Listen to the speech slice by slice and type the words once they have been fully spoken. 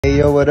Hey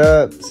yo, what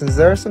up? Since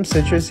there are some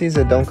citrus seeds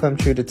that don't come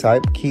true to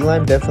type, key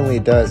lime definitely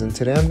does, and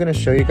today I'm going to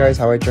show you guys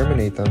how I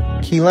germinate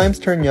them. Key limes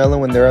turn yellow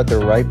when they're at the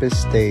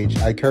ripest stage.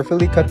 I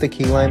carefully cut the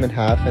key lime in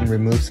half and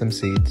remove some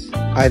seeds.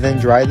 I then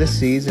dry the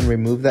seeds and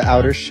remove the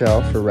outer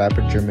shell for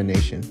rapid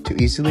germination. To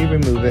easily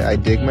remove it, I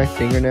dig my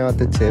fingernail at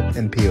the tip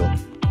and peel.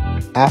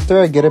 After,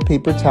 I get a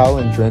paper towel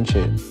and drench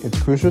it. It's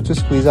crucial to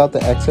squeeze out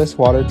the excess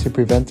water to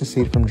prevent the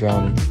seed from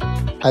drowning.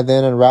 I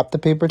then unwrap the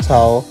paper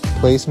towel,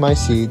 place my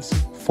seeds,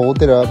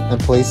 fold it up,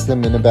 and place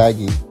them in a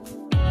baggie.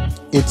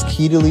 It's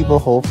key to leave a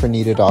hole for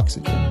needed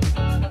oxygen.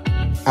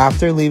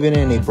 After leaving it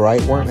in a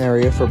bright, warm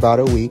area for about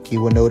a week,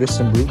 you will notice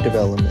some root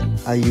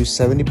development. I use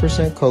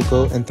 70%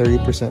 cocoa and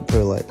 30%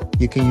 perlite.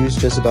 You can use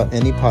just about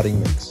any potting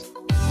mix.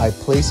 I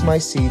place my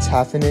seeds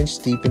half an inch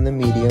deep in the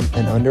medium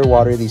and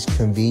underwater these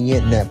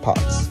convenient net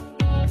pots.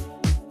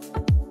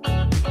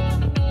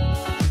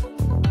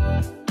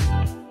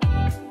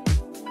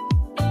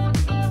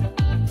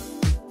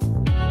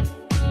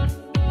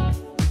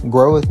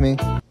 Grow with me.